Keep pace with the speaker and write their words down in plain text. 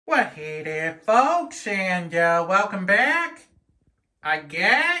Well, hey there, folks, and welcome back, I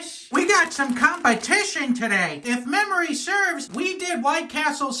guess. We got some competition today. If memory serves, we did White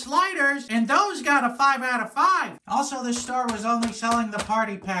Castle sliders, and those got a 5 out of 5. Also, the store was only selling the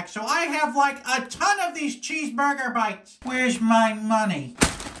party pack, so I have like a ton of these cheeseburger bites. Where's my money?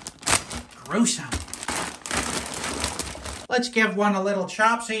 Gruesome. Let's give one a little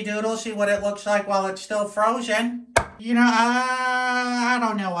chopsy-doodle, see what it looks like while it's still frozen. You know, I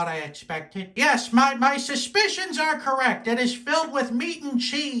don't know what I expected. Yes, my suspicions are correct. It is filled with meat and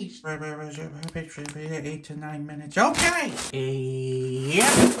cheese. 8 to 9 minutes. Okay.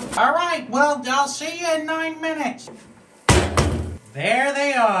 Yep. All right, well, I'll see you in 9 minutes. There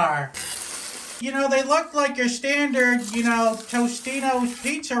they are. You know, they look like your standard, Tostino's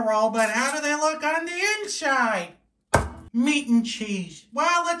pizza roll, but how do they look on the inside? Meat and cheese.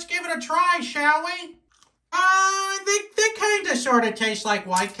 Well, let's give it a try, shall we? They kind of sort of taste like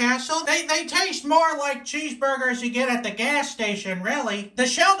White Castle. They taste more like cheeseburgers you get at the gas station, really. The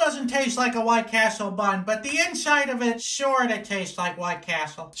shell doesn't taste like a White Castle bun, but the inside of it sort of tastes like White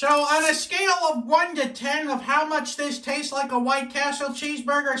Castle. So on a scale of 1 to 10 of how much this tastes like a White Castle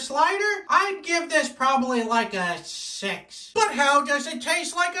cheeseburger slider, I'd give this probably like a 6. But how does it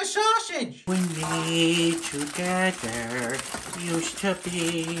taste like a sausage? When we together used to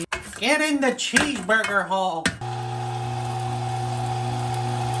be. Get in the cheeseburger hole.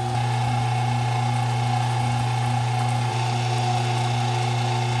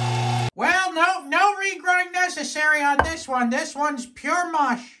 Well, no regrind necessary on this one. This one's pure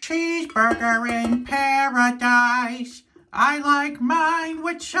mush. Cheeseburger in paradise. I like mine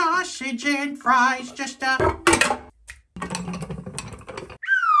with sausage and fries. Just a...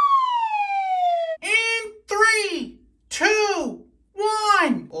 In 3, 2,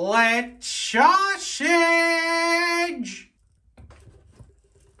 1. Let's sausage.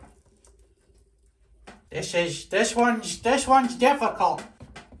 This one's difficult.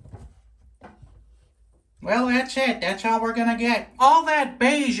 Well, that's it. That's all we're gonna get. All that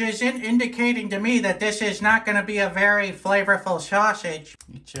beige is indicating to me that this is not gonna be a very flavorful sausage.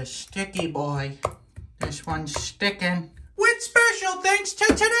 It's a sticky boy. This one's sticking. With special thanks to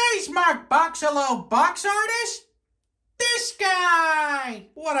today's Mark Boxalo box artist. This guy!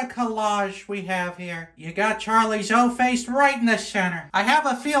 What a collage we have here. You got Charlie's O-face right in the center. I have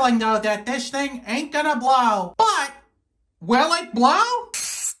a feeling, though, that this thing ain't gonna blow. But, will it blow?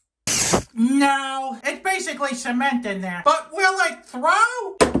 No. It's basically cement in there. But will it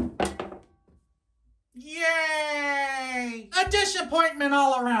throw? Yay! A disappointment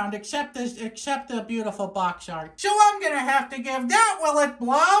all around, except the beautiful box art. So I'm gonna have to give that, will it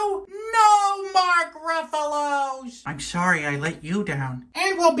blow? No, Mark Ruffalo's! I'm sorry I let you down.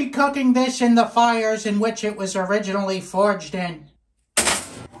 And we'll be cooking this in the fires in which it was originally forged in.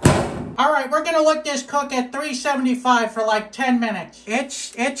 Alright, we're gonna let this cook at 375 for like 10 minutes.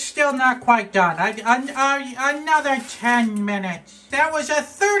 It's still not quite done. Another 10 minutes. That was a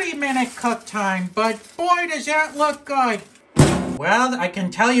 30-minute cook time, but boy does that look good. Well, I can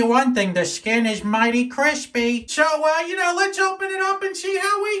tell you one thing, the skin is mighty crispy. So, let's open it up and see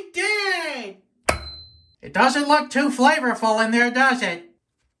how we did. It doesn't look too flavorful in there, does it?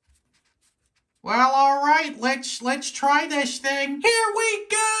 Well, alright, let's try this thing. Here we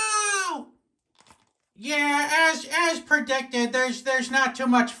go! Yeah, as predicted, there's not too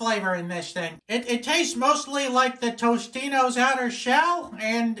much flavor in this thing. It tastes mostly like the Tostino's outer shell,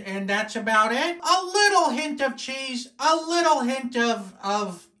 and that's about it. A little hint of cheese, a little hint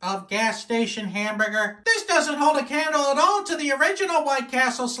of gas station hamburger. This doesn't hold a candle at all to the original White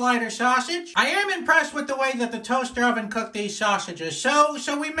Castle slider sausage. I am impressed with the way that the toaster oven cooked these sausages, so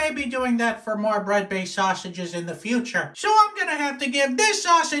we may be doing that for more bread-based sausages in the future. So I'm gonna have to give this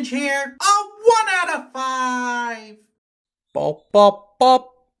sausage here a 1 out of 5. Bop, bop,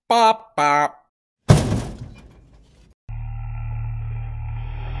 bop, bop, bop.